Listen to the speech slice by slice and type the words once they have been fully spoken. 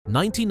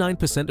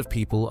99% of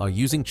people are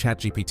using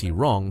ChatGPT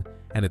wrong,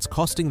 and it's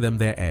costing them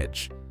their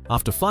edge.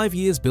 After 5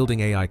 years building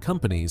AI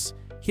companies,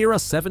 here are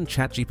 7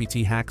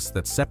 ChatGPT hacks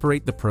that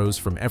separate the pros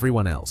from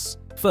everyone else.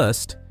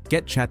 First,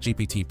 get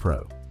ChatGPT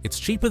Pro. It's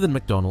cheaper than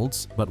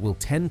McDonald's, but will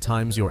 10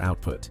 times your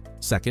output.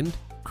 Second,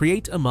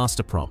 create a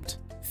master prompt.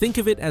 Think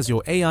of it as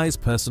your AI's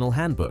personal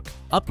handbook.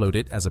 Upload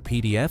it as a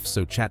PDF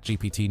so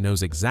ChatGPT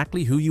knows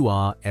exactly who you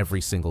are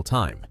every single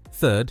time.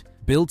 Third,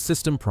 build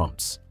system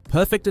prompts.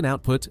 Perfect an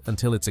output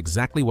until it's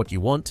exactly what you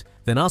want,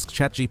 then ask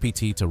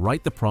ChatGPT to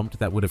write the prompt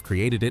that would have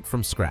created it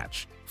from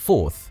scratch.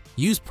 Fourth,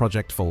 use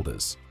project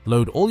folders.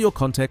 Load all your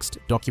context,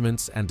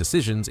 documents, and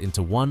decisions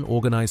into one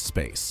organized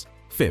space.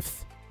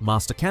 Fifth,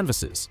 master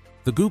canvases.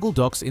 The Google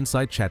Docs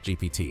inside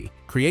ChatGPT.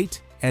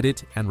 Create,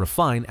 edit, and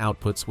refine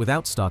outputs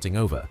without starting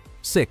over.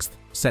 Sixth,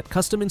 set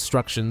custom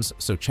instructions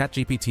so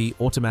ChatGPT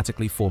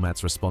automatically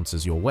formats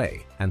responses your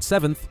way. And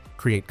seventh,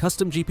 create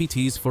custom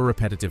GPTs for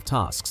repetitive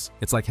tasks.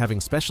 It's like having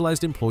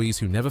specialized employees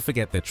who never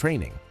forget their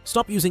training.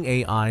 Stop using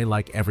AI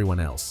like everyone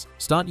else.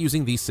 Start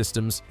using these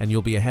systems and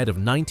you'll be ahead of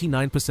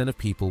 99% of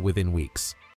people within weeks.